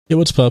Hey,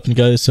 what's poppin'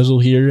 guys, Sizzle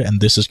here,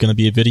 and this is going to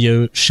be a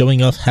video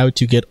showing off how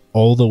to get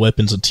all the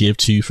weapons in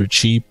TF2 for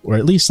cheap, or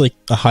at least like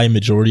a high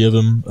majority of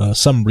them.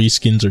 Some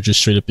reskins are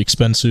just straight up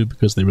expensive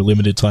because they were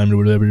limited time or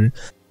whatever,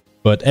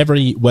 but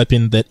every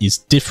weapon that is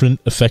different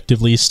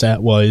effectively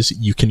stat-wise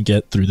you can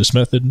get through this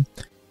method.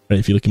 Right,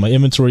 if you look at my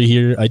inventory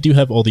here, I do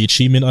have all the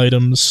achievement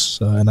items,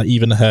 and I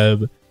even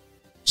have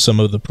some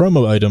of the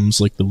promo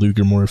items like the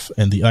Luger Morph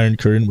and the Iron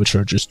Current, which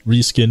are just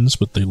reskins,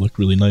 but they look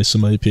really nice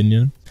in my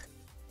opinion.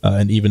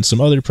 And even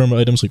some other promo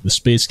items like the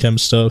Space Chem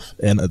stuff,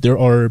 and there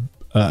are,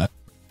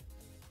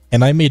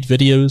 and I made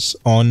videos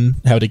on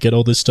how to get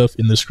all this stuff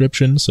in the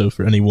description, so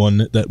for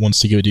anyone that wants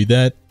to go do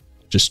that,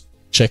 just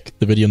check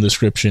the video in the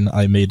description.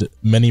 I made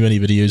many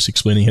videos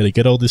explaining how to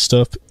get all this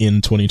stuff in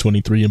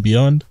 2023 and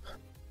beyond.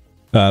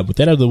 With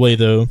that out of the way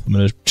though, I'm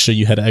going to show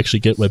you how to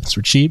actually get weapons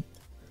for cheap.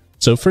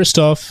 So first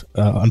off,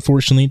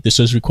 unfortunately, this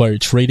does require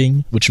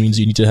trading, which means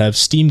you need to have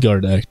Steam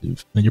Guard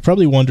active. And you're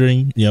probably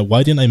wondering, you know,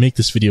 why didn't I make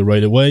this video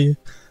right away?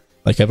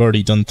 Like, I've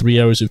already done 3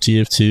 hours of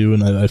TF2,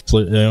 and I've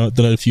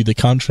done a few of the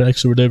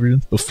contracts or whatever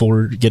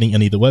before getting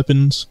any of the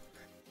weapons.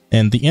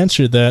 And the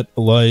answer to that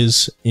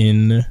lies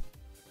in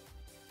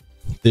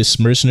this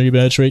mercenary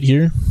badge right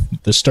here.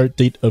 The start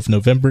date of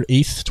November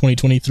 8th,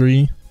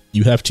 2023.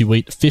 You have to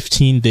wait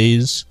 15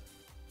 days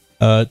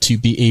to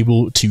be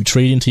able to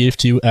trade in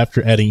TF2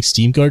 after adding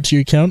Steam Guard to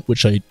your account,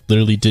 which I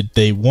literally did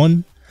day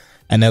 1.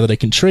 And now that I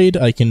can trade,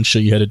 I can show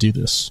you how to do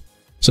this.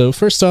 So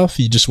first off,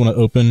 you just want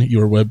to open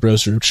your web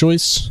browser of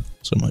choice.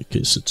 So in my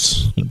case,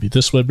 it's going to be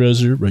this web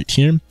browser right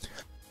here.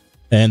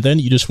 And then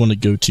you just want to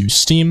go to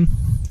Steam,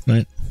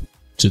 right,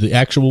 to the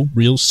actual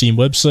real Steam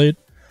website,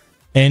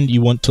 and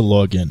you want to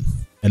log in.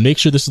 And make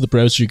sure this is the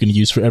browser you're going to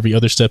use for every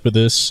other step of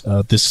this.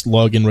 This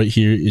login right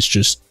here is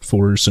just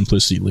for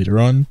simplicity later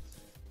on.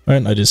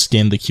 Alright, I just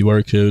scanned the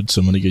QR code,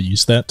 so I'm going to go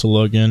use that to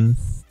log in.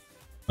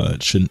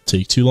 It shouldn't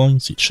take too long.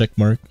 See check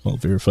mark, all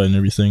verified and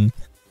everything.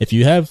 If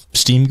you have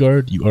Steam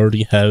Guard, you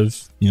already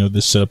have, you know,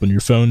 this set up on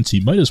your phone, so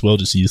you might as well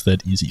just use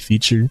that easy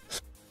feature.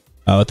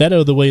 With that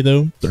out of the way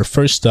though, our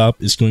first stop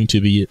is going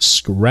to be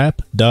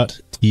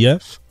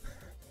scrap.tf.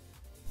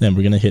 Then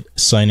we're going to hit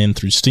sign in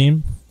through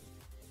Steam,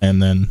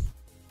 and then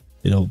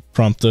it'll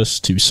prompt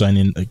us to sign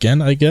in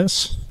again, I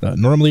guess.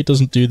 Normally it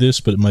doesn't do this,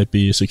 but it might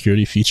be a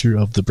security feature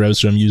of the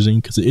browser I'm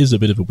using, because it is a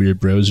bit of a weird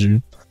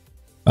browser.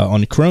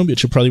 On Chrome, it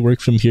should probably work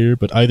from here,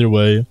 but either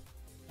way,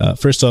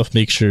 first off,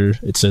 make sure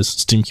it says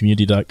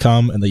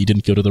steamcommunity.com and that you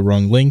didn't go to the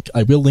wrong link.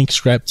 I will link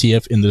Scrap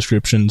TF in the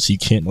description, so you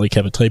can't like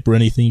have a typo or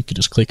anything, you can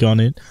just click on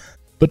it.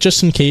 But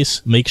just in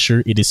case, make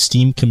sure it is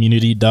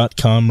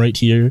steamcommunity.com right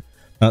here,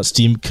 not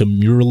Steam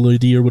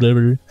Community or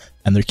whatever.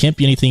 And there can't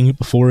be anything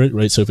before it,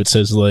 right? So if it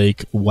says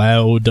like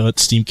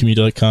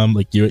wow.steamcommunity.com,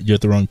 like you're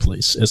at the wrong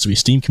place. It has to be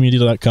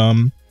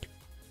steamcommunity.com.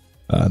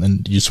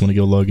 Then you just want to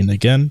go log in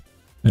again.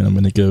 And I'm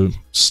going to go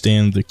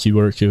scan the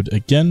QR code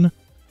again.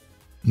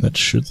 And that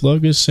should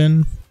log us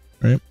in,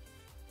 right?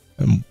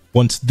 And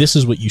once this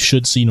is what you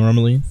should see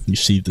normally, you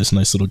see this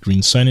nice little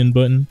green sign in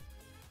button.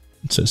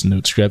 It says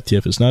note Scrap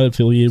TF is not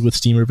affiliated with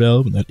Steam or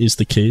Valve, and that is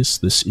the case.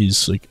 This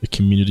is like a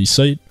community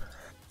site.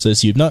 It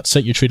says you have not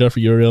set your trade offer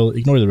URL.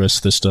 Ignore the rest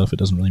of this stuff, it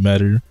doesn't really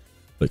matter.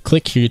 But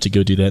click here to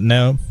go do that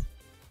now.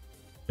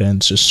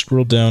 And just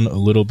scroll down a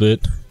little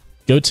bit.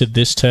 Go to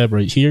this tab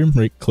right here,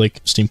 right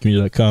click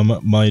steamcommunity.com,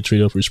 my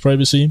trade offers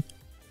privacy.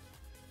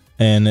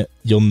 And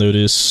you'll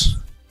notice,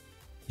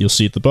 you'll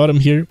see at the bottom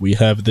here, we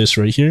have this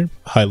right here.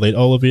 Highlight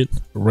all of it,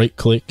 right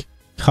click,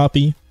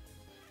 copy.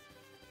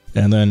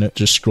 And then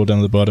just scroll down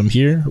to the bottom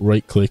here,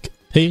 right click,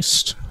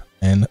 paste,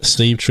 and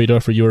save trade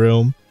offer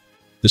URL.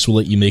 This will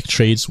let you make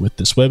trades with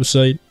this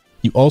website.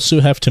 You also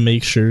have to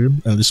make sure,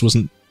 and this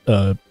wasn't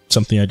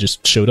something I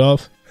just showed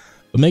off,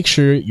 but make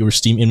sure your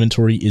Steam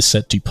inventory is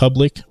set to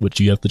public, which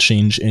you have to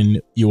change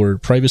in your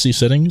privacy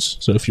settings.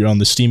 So if you're on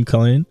the Steam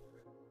client,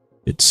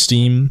 it's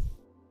Steam.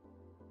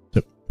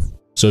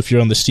 So if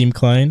you're on the Steam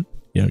client,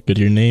 go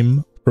to your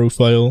name,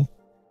 profile,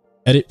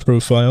 edit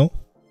profile,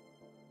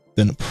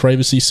 then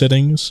privacy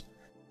settings,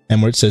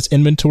 and where it says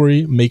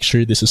inventory, make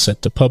sure this is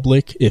set to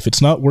public. If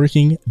it's not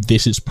working,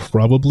 this is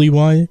probably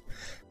why.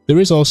 There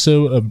is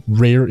also a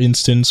rare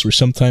instance where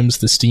sometimes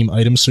the Steam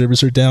item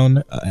servers are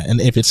down,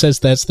 and if it says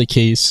that's the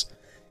case,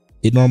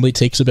 it normally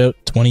takes about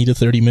 20 to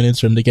 30 minutes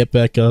for them to get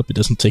back up. It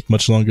doesn't take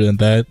much longer than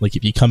that. Like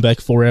if you come back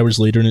 4 hours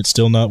later and it's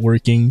still not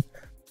working,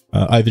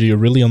 either you're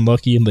really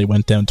unlucky and they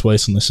went down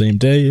twice on the same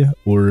day,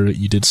 or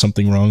you did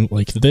something wrong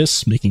like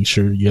this, making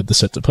sure you have this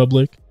set to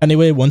public.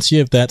 Anyway, once you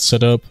have that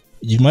set up,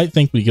 you might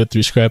think we go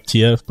through Scrap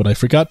TF, but I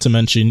forgot to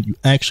mention you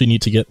actually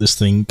need to get this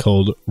thing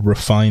called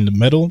Refined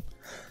Metal.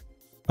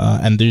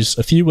 And there's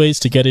a few ways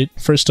to get it.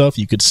 First off,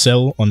 you could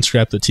sell on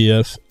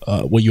Scrap.tf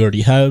what you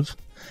already have.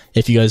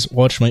 If you guys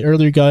watched my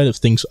earlier guide of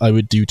things I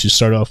would do to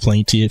start off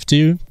playing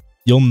TF2,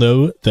 you'll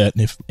know that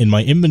if in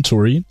my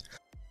inventory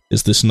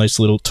is this nice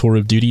little Tour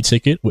of Duty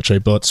ticket, which I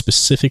bought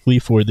specifically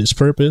for this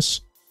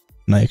purpose,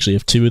 and I actually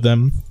have 2 of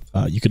them.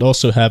 You could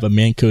also have a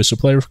Manco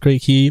supplier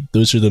crate key.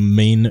 Those are the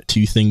main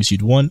 2 things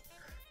you'd want.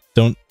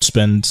 Don't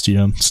spend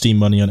Steam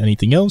money on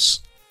anything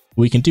else.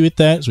 What we can do with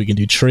that is we can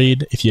do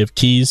trade. If you have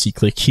keys, you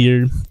click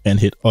here and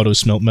hit auto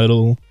smelt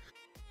metal,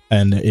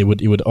 and it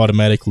would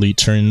automatically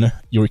turn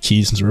your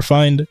keys into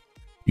refined.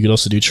 You could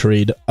also do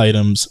trade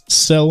items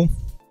sell,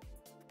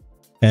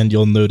 and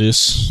you'll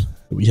notice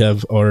we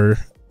have our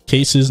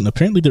cases, and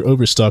apparently they're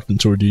overstocked in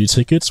tour duty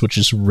tickets, which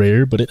is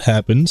rare, but it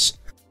happens.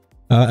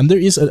 And there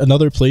is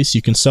another place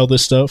you can sell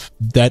this stuff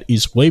that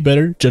is way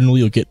better. Generally,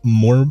 you'll get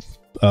more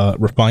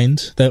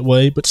refined that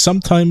way, but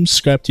sometimes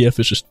Scrap TF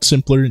is just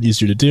simpler and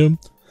easier to do.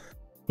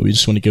 But we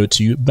just want to go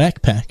to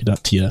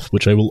backpack.tf,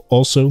 which I will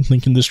also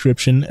link in the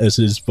description as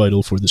it is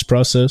vital for this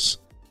process.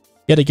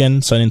 Yet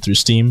again, sign in through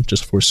Steam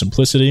just for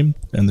simplicity.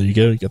 And there you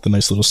go, you got the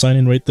nice little sign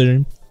in right there.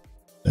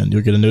 And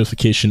you'll get a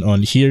notification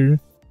on here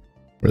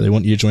where they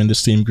want you to join the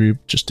Steam group.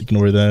 Just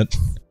ignore that.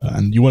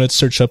 And you want to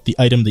search up the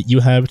item that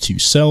you have to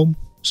sell.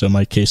 So in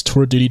my case,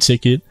 tour duty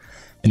ticket.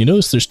 And you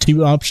notice there's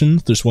two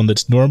options. There's one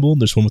that's normal,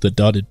 there's one with a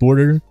dotted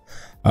border.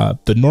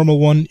 The normal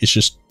one is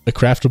just a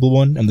craftable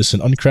one, and this is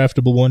an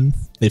uncraftable one.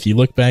 If you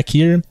look back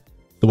here,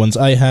 the ones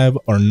I have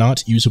are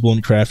not usable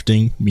in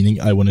crafting,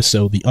 meaning I want to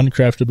sell the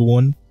uncraftable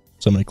one.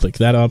 So I'm going to click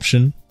that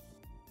option.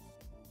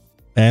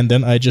 And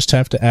then I just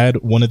have to add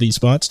one of these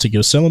bots to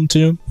go sell them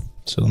to.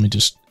 So let me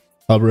just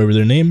hover over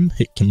their name,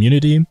 hit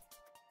community,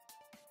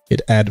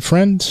 hit add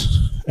friend,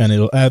 and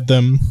it'll add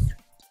them.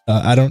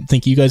 I don't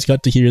think you guys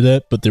got to hear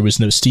that, but there was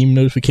no Steam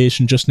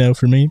notification just now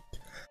for me.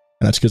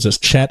 And that's because a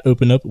chat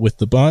opened up with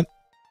the bot.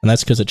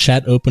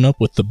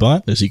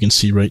 As you can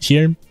see right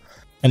here.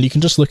 And you can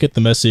just look at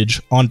the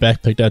message on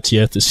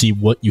backpack.tf to see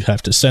what you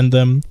have to send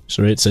them.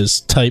 So it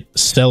says type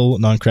sell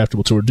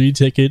non-craftable tour duty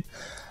ticket.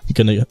 I'm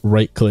going to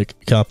right click,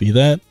 copy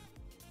that,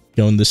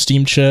 go in the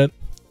Steam chat,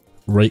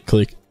 right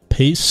click,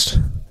 paste,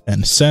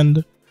 and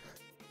send.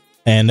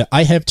 And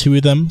I have two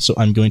of them, so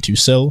I'm going to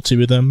sell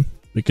two of them.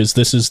 Because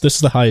this is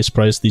the highest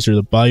price. These are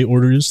the buy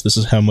orders. This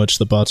is how much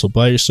the bots will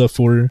buy your stuff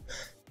for.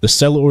 The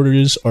sell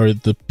orders are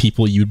the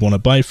people you'd want to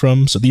buy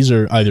from. So these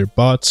are either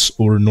bots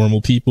or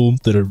normal people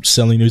that are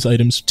selling those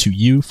items to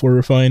you for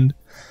refined.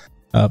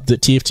 The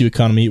TF2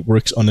 economy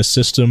works on a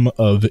system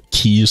of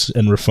keys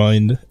and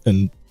refined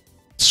and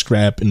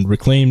scrap and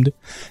reclaimed.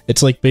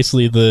 It's like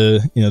basically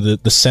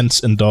the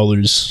cents and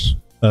dollars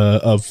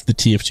of the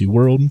TF2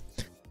 world.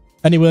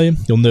 Anyway,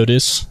 you'll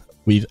notice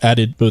we've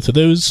added both of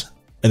those.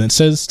 And it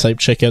says type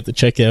checkout to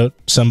checkout.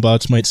 Some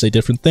bots might say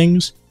different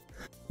things.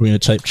 We're going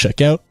to type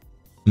checkout.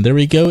 And there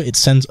we go. It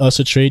sends us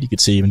a trade. You can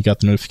see I even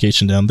got the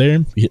notification down there.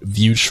 We hit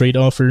view trade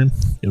offer.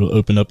 It will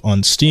open up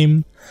on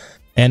Steam.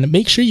 And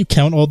make sure you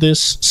count all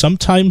this.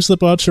 Sometimes the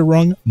bots are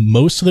wrong.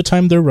 Most of the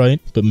time they're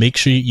right. But make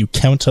sure you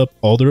count up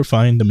all the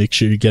refined to make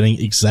sure you're getting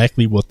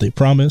exactly what they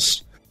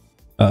promised.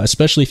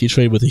 Especially if you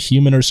trade with a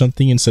human or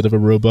something instead of a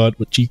robot,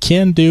 which you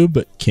can do,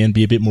 but can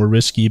be a bit more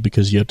risky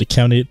because you have to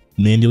count it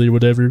manually or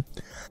whatever.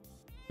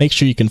 Make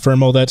sure you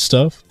confirm all that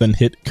stuff, then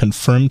hit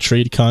confirm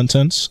trade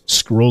contents,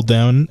 scroll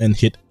down and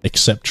hit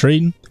accept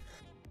trade.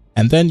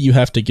 And then you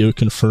have to go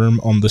confirm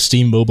on the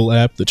Steam mobile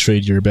app the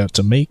trade you're about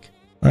to make.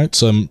 Alright,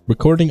 so I'm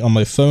recording on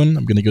my phone.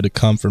 I'm going to go to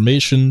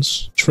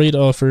confirmations, trade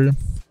offer,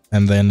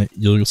 and then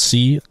you'll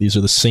see these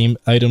are the same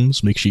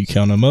items. Make sure you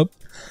count them up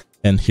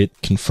and hit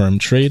confirm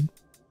trade.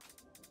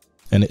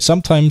 And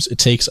sometimes it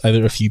takes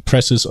either a few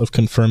presses of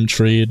confirm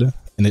trade,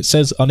 and it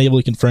says unable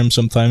to confirm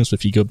sometimes, but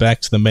if you go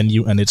back to the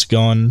menu and it's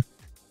gone,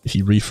 if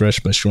you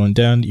refresh by scrolling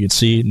down, you can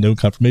see no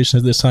confirmation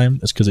at this time.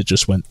 That's because it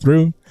just went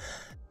through.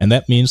 And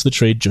that means the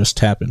trade just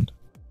happened.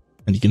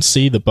 And you can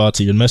see the bot's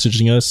even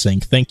messaging us saying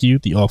thank you,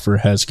 the offer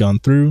has gone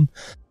through.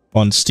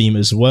 On Steam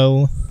as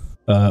well,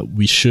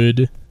 we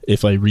should,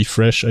 if I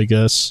refresh, I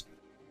guess,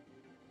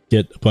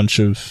 get a bunch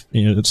of,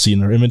 let's see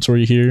in our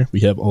inventory here, we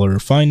have all our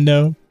refined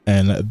now.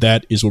 And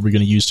that is what we're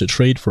going to use to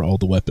trade for all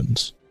the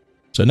weapons.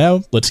 So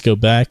now, let's go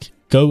back.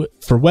 Go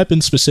for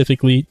weapons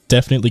specifically,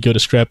 definitely go to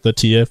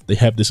scrap.tf. They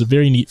have this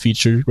very neat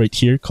feature right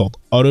here called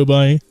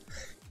AutoBuy.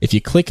 If you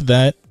click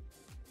that,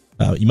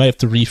 you might have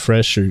to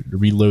refresh or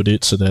reload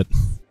it so that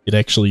it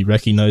actually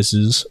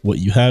recognizes what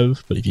you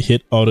have. But if you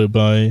hit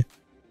AutoBuy,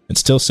 it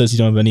still says you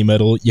don't have any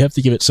metal. You have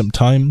to give it some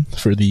time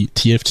for the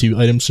TF2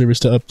 item service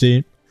to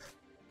update.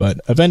 But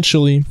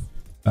eventually,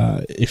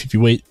 if you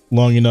wait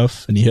long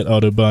enough and you hit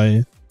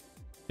AutoBuy,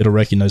 it'll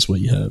recognize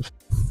what you have.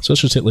 So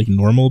let's just hit like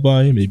normal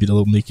buy. Maybe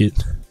that'll make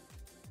it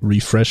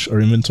refresh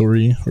our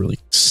inventory or like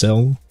sell.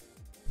 All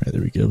right,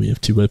 there we go. We have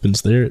two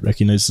weapons there. It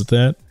recognizes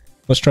that.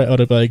 Let's try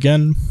AutoBuy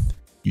again.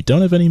 You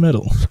don't have any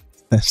metal.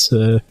 That's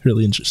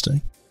really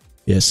interesting.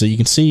 Yeah, so you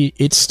can see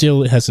it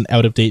still has an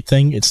out-of-date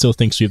thing. It still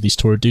thinks we have these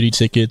tour duty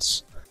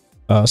tickets.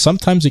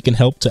 Sometimes it can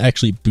help to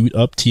actually boot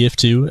up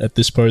TF2 at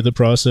this part of the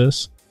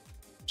process.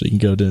 So you can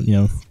go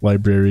to,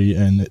 library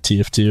and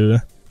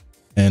TF2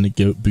 and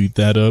go boot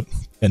that up.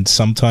 And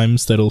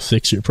sometimes that'll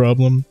fix your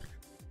problem.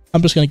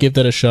 I'm just going to give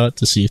that a shot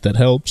to see if that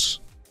helps.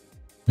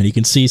 And you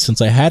can see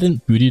since I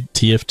hadn't booted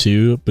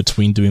TF2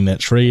 between doing that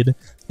trade,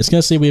 it's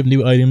going to say we have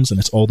new items and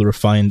it's all the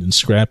refined and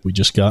scrap we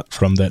just got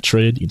from that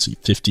trade. You can see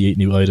 58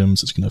 new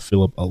items. It's going to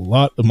fill up a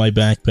lot of my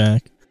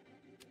backpack.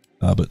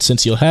 But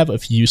since you'll have a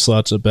few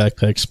slots of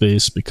backpack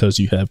space because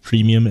you have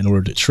premium in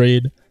order to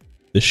trade,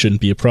 this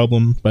shouldn't be a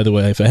problem. By the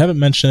way, if I haven't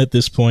mentioned at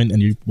this point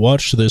and you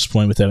watched to this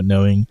point without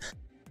knowing,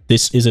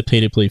 this is a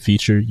pay-to-play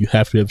feature. You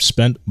have to have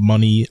spent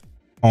money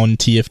on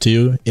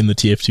TF2 in the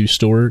TF2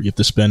 store. You have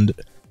to spend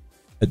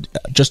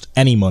just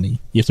any money.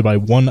 You have to buy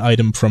one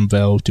item from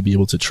Valve to be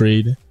able to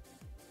trade.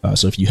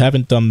 So if you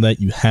haven't done that,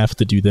 you have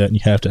to do that, and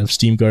you have to have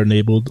Steam Guard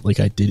enabled, like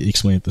I did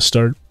explain at the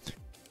start.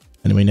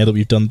 Anyway, now that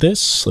we've done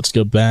this, let's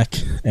go back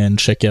and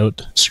check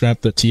out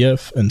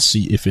Scrap.tf and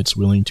see if it's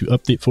willing to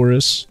update for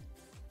us.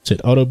 Let's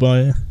hit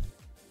AutoBuy,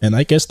 and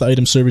I guess the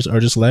item servers are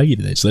just laggy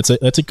today, so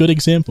that's a good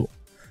example.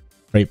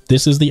 Right,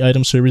 this is the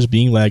item servers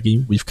being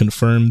laggy. We've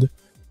confirmed.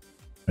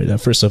 Right, now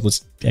first off,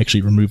 let's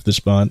actually remove this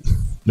bot.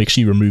 Make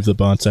sure you remove the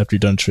bots after you're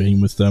done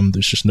trading with them.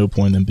 There's just no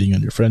point in them being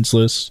on your friends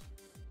list.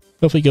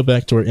 But if we go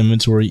back to our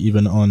inventory,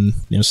 even on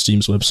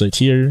Steam's website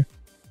here,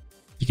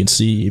 you can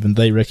see even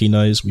they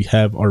recognize we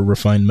have our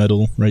refined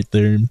metal right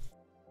there.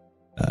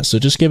 So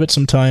just give it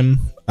some time.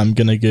 I'm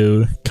gonna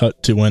go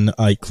cut to when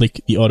I click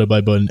the auto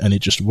buy button and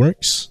it just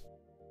works.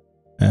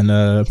 And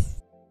I'll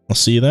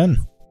see you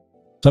then.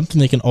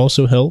 Something that can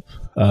also help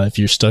if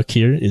you're stuck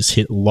here is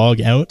hit log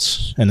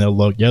out, and they'll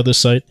log you out of the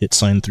site, hit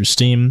sign through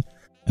Steam,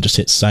 and just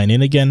hit sign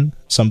in again.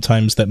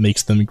 Sometimes that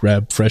makes them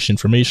grab fresh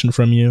information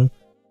from you.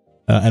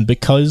 And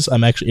because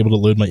I'm actually able to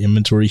load my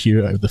inventory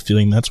here, I have the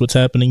feeling that's what's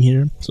happening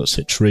here. So let's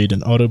hit trade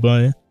and auto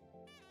buy.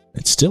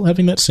 It's still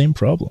having that same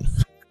problem.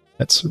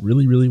 That's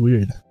really, really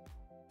weird.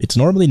 It's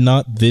normally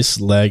not this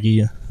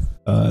laggy.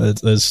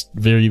 It's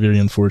very, very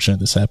unfortunate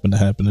this happened to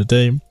happen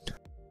today.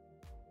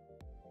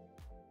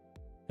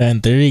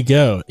 And there you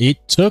go.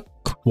 It took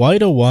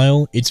quite a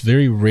while. It's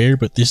very rare,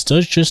 but this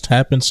does just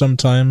happen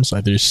sometimes.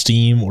 Either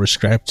Steam or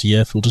Scrap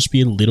TF will just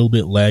be a little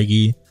bit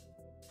laggy.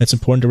 It's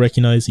important to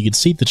recognize. You can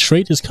see the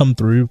trade has come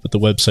through, but the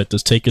website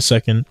does take a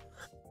second.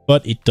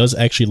 But it does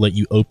actually let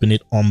you open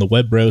it on the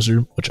web browser,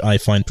 which I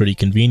find pretty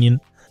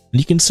convenient.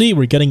 And you can see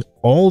we're getting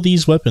all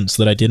these weapons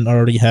that I didn't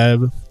already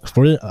have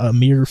for a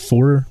mere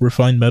 4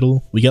 refined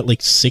metal. We got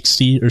like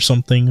 60 or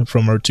something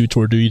from our 2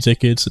 tour duty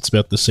tickets. It's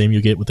about the same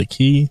you get with a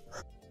key.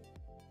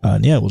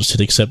 And yeah, we'll just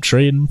hit accept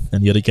trade.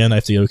 And yet again, I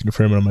have to go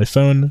confirm it on my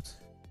phone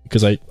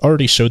because I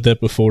already showed that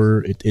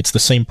before. It's the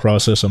same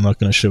process. I'm not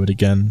going to show it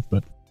again,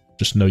 but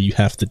just know you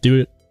have to do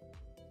it.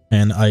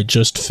 And I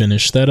just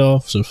finished that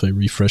off. So if I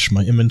refresh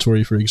my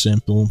inventory, for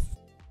example,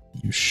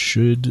 you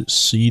should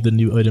see the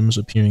new items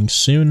appearing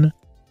soon.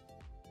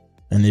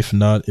 And if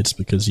not, it's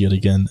because yet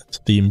again,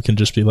 Steam can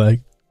just be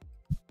lagged.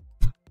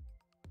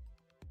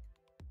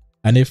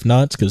 And if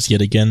not, because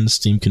yet again,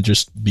 Steam can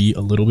just be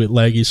a little bit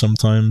laggy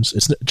sometimes.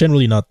 It's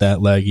generally not that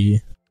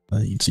laggy.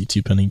 You can see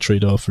 2 pending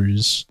trade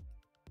offers.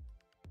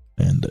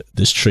 And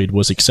this trade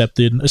was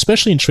accepted,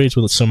 especially in trades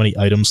with so many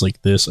items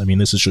like this. I mean,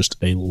 this is just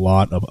a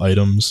lot of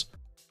items.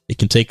 It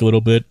can take a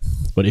little bit,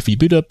 but if you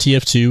boot up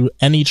TF2,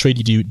 any trade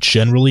you do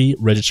generally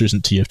registers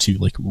in TF2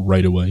 like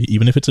right away.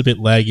 Even if it's a bit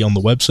laggy on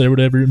the website or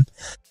whatever,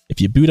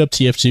 if you boot up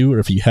TF2 or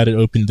if you had it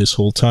open this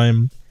whole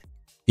time,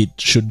 it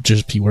should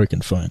just be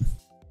working fine.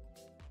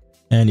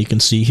 And you can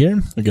see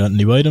here, I got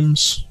new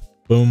items,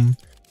 boom,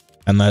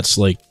 and that's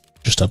like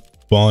just a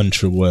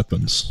bunch of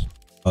weapons.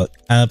 An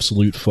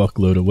absolute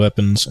fuckload of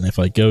weapons, and if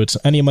I go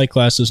to any of my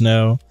classes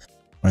now,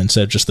 or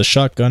instead of just the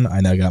shotgun, I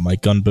now got my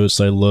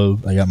gunboats I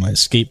love, I got my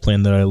escape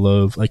plan that I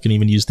love, I can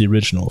even use the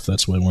original if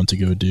that's what I want to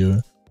go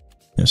do.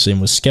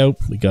 Same with Scout,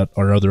 we got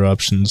our other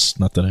options,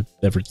 not that I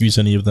ever use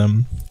any of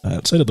them.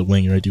 Outside of the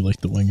Winger, I do like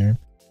the Winger.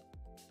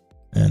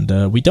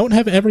 And we don't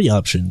have every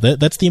option.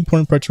 That's the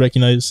important part to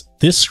recognize.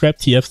 This Scrap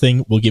TF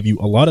thing will give you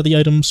a lot of the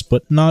items,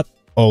 but not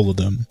all of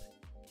them.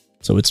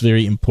 So it's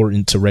very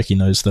important to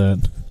recognize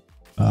that.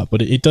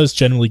 But it does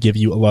generally give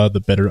you a lot of the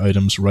better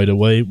items right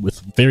away with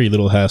very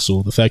little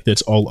hassle. The fact that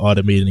it's all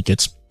automated and it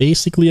gets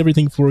basically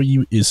everything for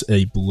you is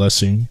a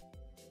blessing.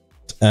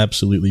 It's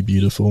absolutely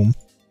beautiful.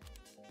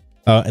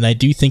 And I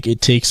do think it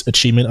takes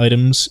achievement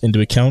items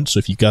into account. So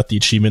if you got the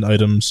achievement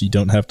items, you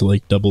don't have to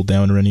like double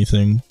down or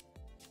anything.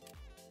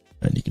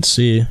 And you can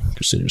see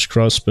Crusader's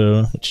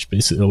Crossbow, which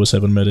basically always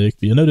have a medic.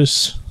 But you'll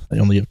notice I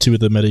only have 2 of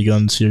the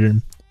mediguns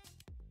here.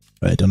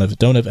 I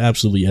don't have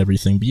absolutely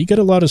everything, but you get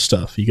a lot of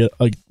stuff. You get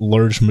a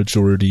large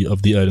majority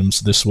of the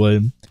items this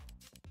way.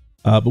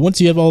 But once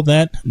you have all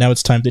that, now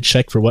it's time to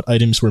check for what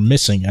items were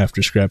missing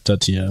after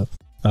Scrap.tf.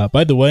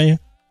 By the way,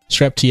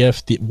 Scrap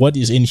TF, what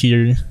is in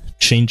here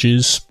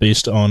changes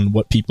based on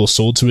what people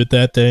sold to it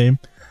that day.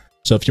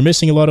 So if you're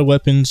missing a lot of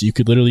weapons, you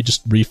could literally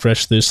just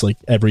refresh this like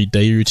every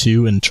day or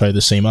 2 and try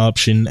the same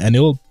option, and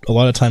it'll a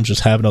lot of times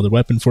just have another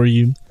weapon for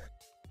you.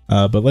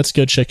 But let's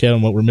go check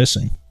out what we're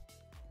missing.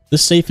 The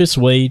safest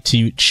way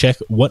to check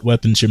what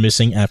weapons you're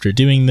missing after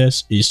doing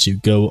this is to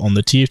go on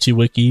the TF2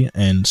 wiki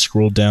and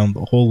scroll down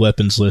the whole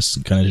weapons list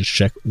and kind of just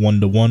check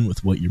one-to-one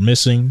with what you're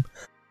missing.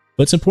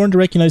 But it's important to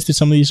recognize that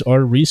some of these are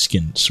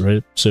reskins,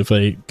 right? So if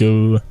I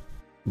go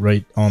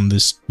right on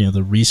this, the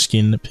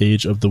reskin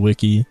page of the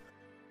wiki,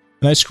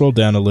 and I scroll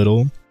down a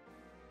little,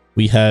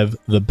 we have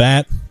the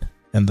Bat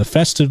and the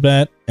Festive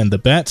Bat and the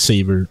Bat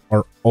Saber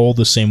are all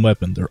the same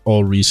weapon. They're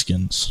all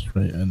reskins,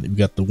 right? And we've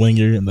got the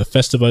Winger and the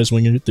Festivized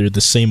Winger. They're the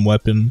same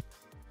weapon.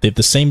 They have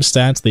the same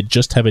stats. They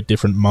just have a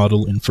different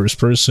model in first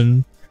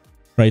person,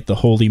 right? The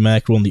Holy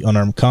Mackerel and the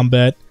Unarmed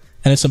Combat.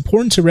 And it's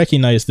important to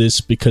recognize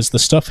this because the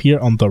stuff here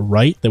on the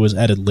right that was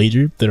added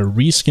later, that are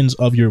reskins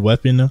of your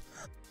weapon,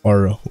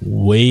 are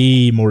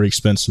way more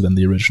expensive than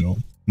the original,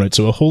 right?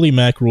 So a Holy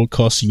Mackerel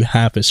costs you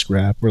half a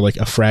scrap, or like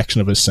a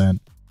fraction of a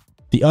cent.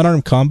 The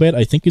Unarmed Combat,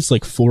 I think it's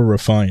like 4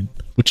 refined,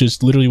 which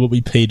is literally what we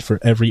paid for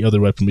every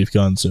other weapon we've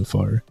gotten so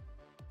far.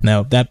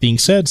 Now, that being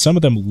said, some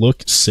of them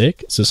look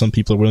sick, so some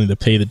people are willing to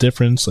pay the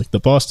difference. Like the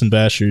Boston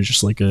Basher is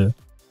just like a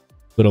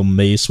little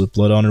mace with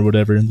blood on or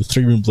whatever. And the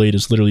 3-room blade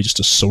is literally just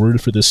a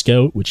sword for the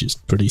scout, which is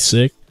pretty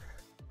sick.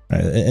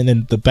 And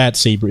then the Bat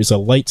Saber is a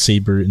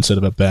lightsaber instead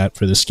of a bat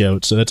for the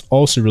scout, so that's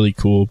also really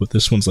cool, but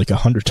this one's like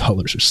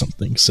 $100 or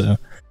something, so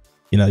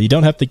you know, you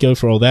don't have to go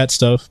for all that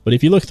stuff. But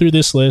if you look through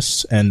this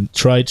list and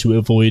try to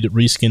avoid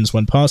reskins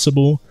when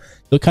possible,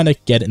 you'll kind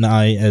of get an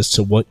eye as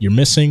to what you're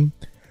missing.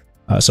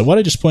 So what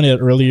I just pointed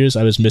out earlier is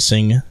I was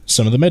missing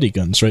some of the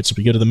mediguns, right? So if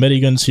we go to the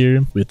mediguns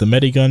here, we have the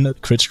medigun, the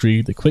crit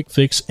screed, the quick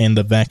fix, and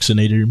the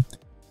vaccinator.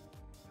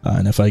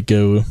 And if I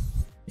go,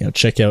 you know,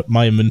 check out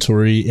my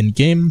inventory in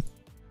game,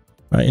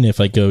 right, and if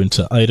I go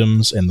into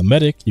items and the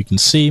medic, you can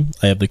see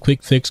I have the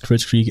quick fix, crit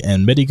screed,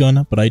 and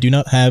medigun, but I do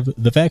not have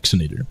the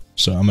vaccinator.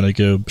 So I'm going to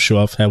go show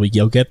off how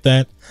you'll get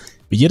that.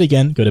 But yet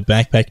again, go to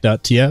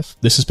backpack.tf.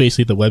 This is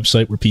basically the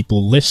website where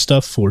people list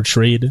stuff for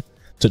trade,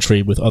 to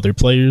trade with other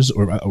players,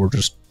 or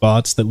just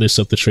bots that list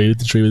up the trade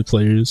to trade with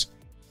players.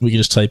 We can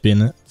just type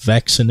in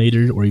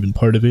vaccinator or even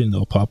part of it and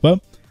it'll pop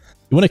up.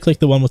 You want to click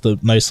the one with the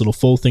nice little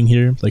full thing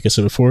here. Like I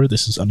said before,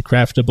 this is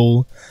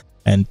uncraftable,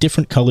 and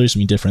different colors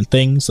mean different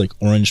things, like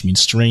orange means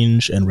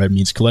strange and red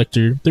means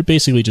collector. They're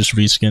basically just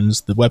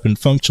reskins. The weapon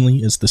functionally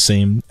is the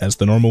same as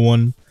the normal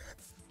one.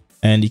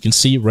 And you can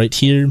see right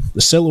here,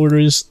 the sell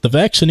orders, the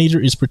vaccinator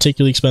is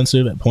particularly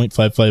expensive at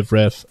 0.55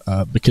 ref,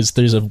 because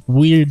there's a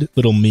weird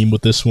little meme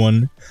with this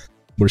one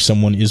where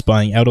someone is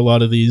buying out a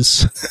lot of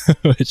these,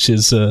 which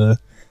is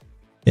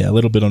yeah, a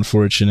little bit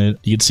unfortunate.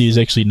 You can see there's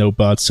actually no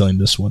bots selling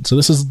this one. So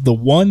this is the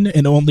one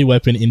and only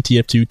weapon in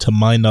TF2, to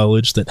my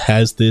knowledge, that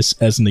has this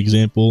as an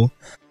example.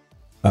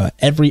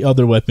 Every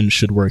other weapon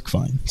should work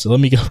fine. So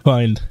let me go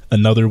find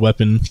another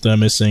weapon that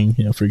I'm missing.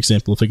 You know, for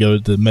example, if I go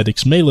to the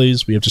Medic's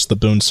Melees, we have just the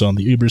Bone Saw and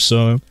the Uber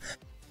Saw,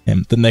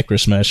 and the Necro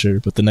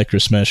Smasher, but the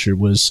Necro Smasher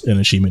was an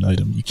achievement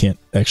item. You can't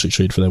actually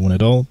trade for that one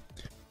at all.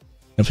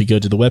 If we go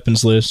to the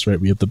weapons list, right,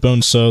 we have the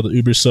Bone Saw, the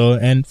Uber Saw,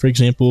 and, for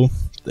example,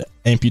 the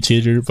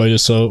Amputator, Vita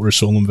Saw, or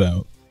Solemn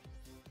Vow.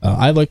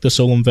 I like the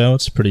Solemn Vow.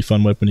 It's a pretty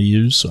fun weapon to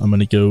use, so I'm going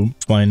to go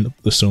find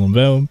the Solemn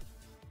Vow.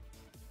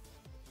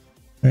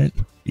 Right,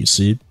 you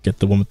see, get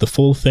the one with the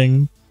full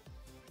thing.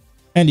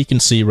 And you can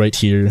see right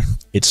here,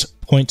 it's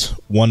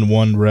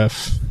 0.11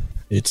 ref.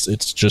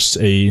 It's just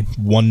a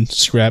 1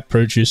 scrap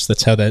purchase.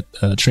 That's how that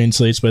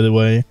translates, by the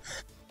way.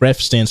 Ref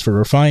stands for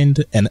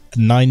refined, and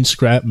 9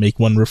 scrap make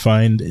 1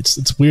 refined.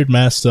 It's weird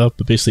math stuff,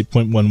 but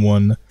basically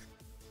 0.11,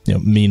 you know,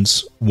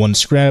 means 1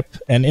 scrap.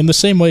 And in the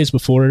same way as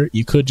before,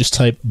 you could just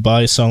type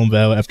buy Solemn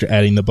Vow after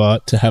adding the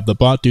bot to have the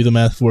bot do the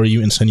math for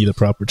you and send you the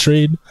proper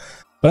trade.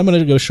 But I'm going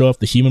to go show off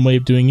the human way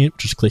of doing it,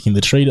 just clicking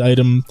the trade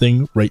item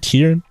thing right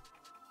here.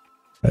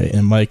 Right,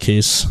 in my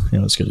case, you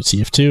know, let's go to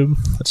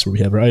TF2. That's where we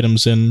have our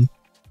items in.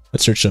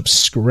 Let's search up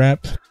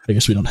scrap. I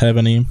guess we don't have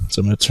any,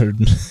 so I'm going to turn...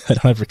 I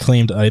don't have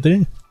reclaimed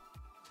either.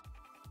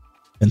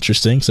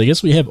 Interesting. So I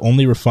guess we have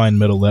only refined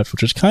metal left,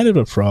 which is kind of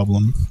a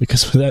problem,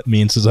 because what that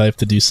means is I have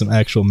to do some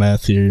actual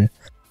math here.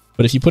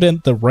 But if you put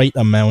in the right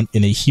amount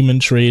in a human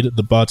trade,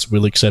 the bots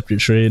will accept your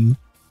trade.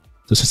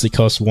 So since they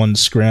cost 1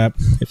 scrap,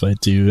 if I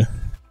do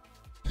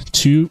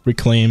 2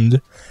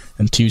 reclaimed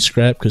and 2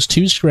 scrap, because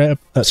 3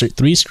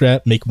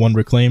 scrap make 1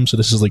 reclaimed, so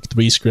this is like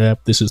 3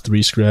 scrap, this is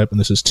 3 scrap, and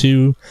this is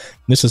 2. And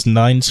this is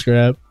 9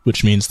 scrap,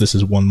 which means this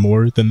is 1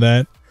 more than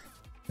that.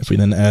 If we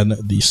then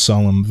add the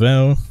Solemn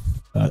Vow,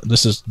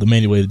 this is the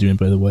manual way to do it,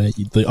 by the way.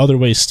 The other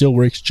way still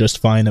works just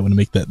fine. I want to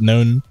make that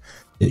known.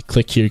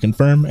 Click here,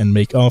 confirm, and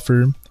make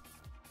offer.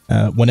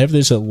 Whenever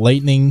there's a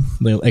lightning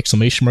little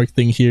exclamation mark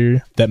thing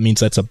here, that means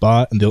that's a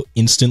bot, and they'll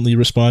instantly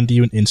respond to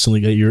you and instantly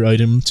get your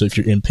item. So if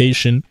you're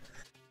impatient,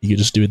 you can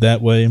just do it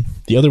that way.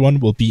 The other one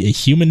will be a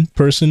human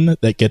person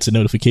that gets a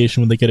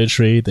notification when they get a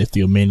trade. They have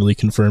to go manually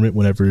confirm it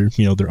whenever,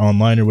 you know, they're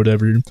online or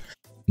whatever. And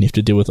you have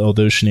to deal with all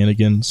those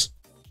shenanigans.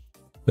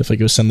 If I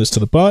go send this to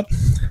the bot,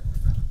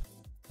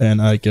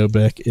 and I go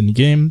back in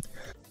game,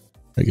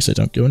 I guess I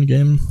don't go in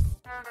game.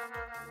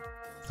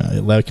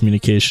 Allow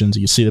communications.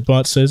 You can see the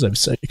bot says, I've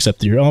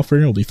accepted your offer,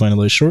 it will be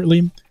finalized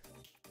shortly.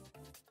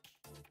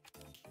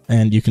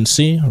 And you can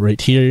see right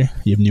here,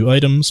 you have new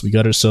items. We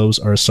got ourselves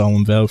our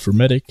Solemn Vow for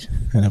Medic,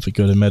 and if we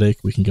go to Medic,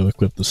 we can go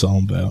equip the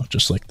Solemn Vow,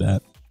 just like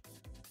that.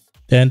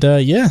 And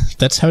yeah,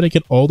 that's how to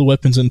get all the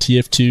weapons in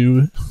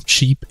TF2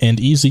 cheap and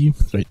easy.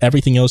 Right?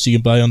 Everything else you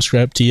can buy on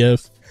Scrap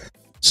TF,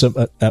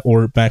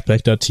 or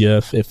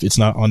backpack.tf if it's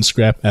not on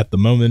Scrap at the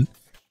moment.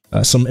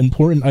 Some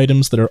important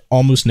items that are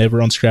almost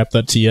never on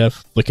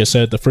scrap.tf. Like I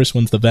said, the first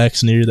one's the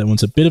vaccinator. That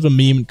one's a bit of a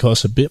meme. It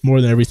costs a bit more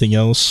than everything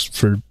else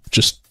for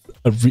just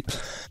for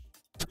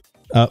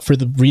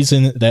the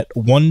reason that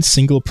one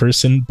single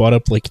person bought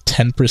up like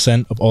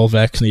 10% of all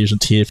vaccinators in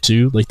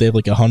TF2. Like they have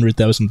like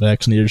 100,000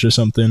 vaccinators or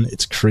something.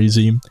 It's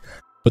crazy.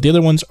 But the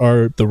other ones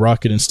are the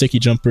rocket and sticky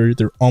jumper.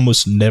 They're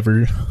almost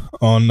never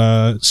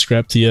on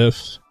scrap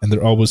TF, and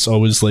they're always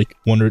like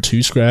 1 or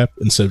 2 scrap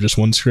instead of just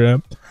 1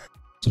 scrap.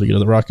 So we go to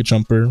the rocket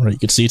jumper, right? You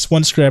can see it's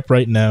 1 scrap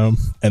right now,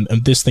 and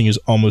this thing is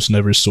almost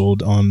never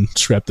sold on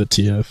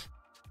scrap.tf.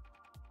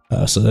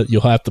 So that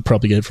you'll have to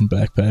probably get it from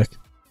backpack.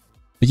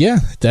 But yeah,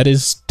 that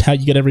is how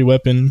you get every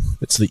weapon.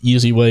 It's the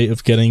easy way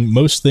of getting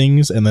most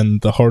things, and then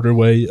the harder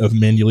way of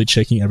manually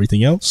checking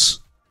everything else.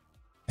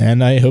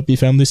 And I hope you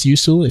found this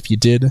useful. If you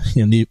did,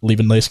 leave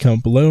a nice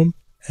comment below,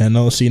 and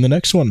I'll see you in the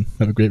next one.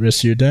 Have a great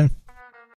rest of your day.